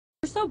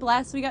so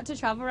blessed. We got to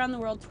travel around the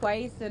world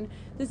twice, and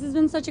this has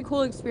been such a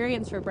cool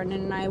experience for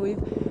Brendon and I.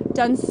 We've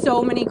done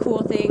so many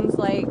cool things,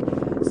 like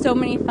so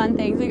many fun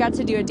things. We got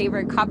to do a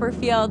David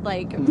Copperfield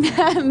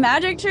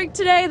magic trick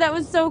today. That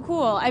was so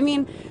cool. I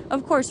mean,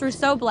 of course, we're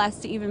so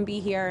blessed to even be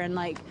here and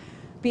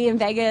be in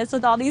Vegas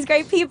with all these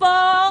great people.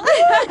 And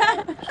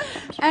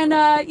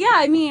yeah,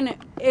 I mean,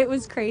 it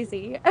was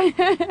crazy.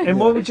 And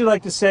what would you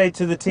like to say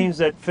to the teams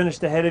that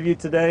finished ahead of you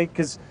today?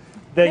 Because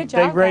they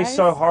raced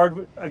so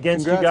hard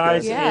against you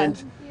guys. Yeah.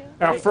 And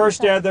our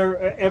first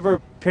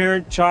ever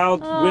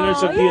parent-child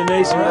winners of the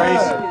Amazing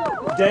Race.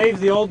 Dave,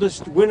 the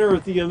oldest winner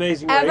of the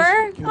Amazing Race.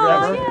 Ever?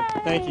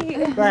 Thank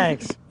you.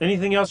 Thanks.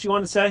 Anything else you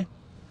want to say?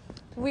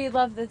 We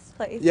love this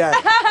place. Yeah,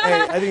 hey,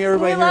 I think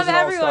everybody here is an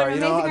all-star. We love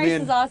everyone. Amazing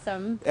Race is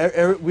awesome.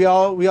 We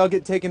all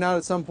get taken out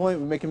at some point.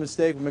 We make a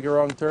mistake, we make a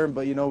wrong turn,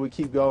 but we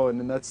keep going,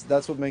 and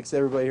that's what makes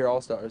everybody here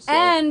all-stars. So.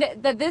 And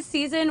that this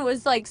season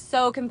was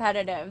so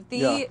competitive.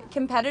 The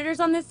competitors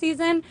on this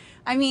season,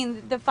 I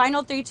mean, the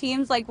final 3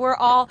 teams,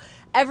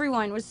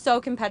 everyone was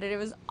so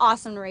competitive. It was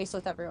awesome to race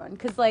with everyone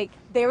because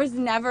there was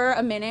never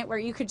a minute where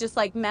you could just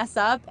mess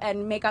up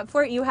and make up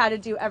for it. You had to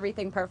do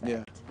everything perfect.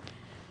 Yeah.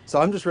 So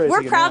I'm just ready.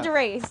 We're proud to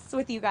race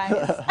with you guys.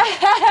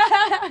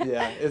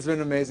 Yeah, it's been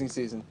an amazing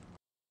season.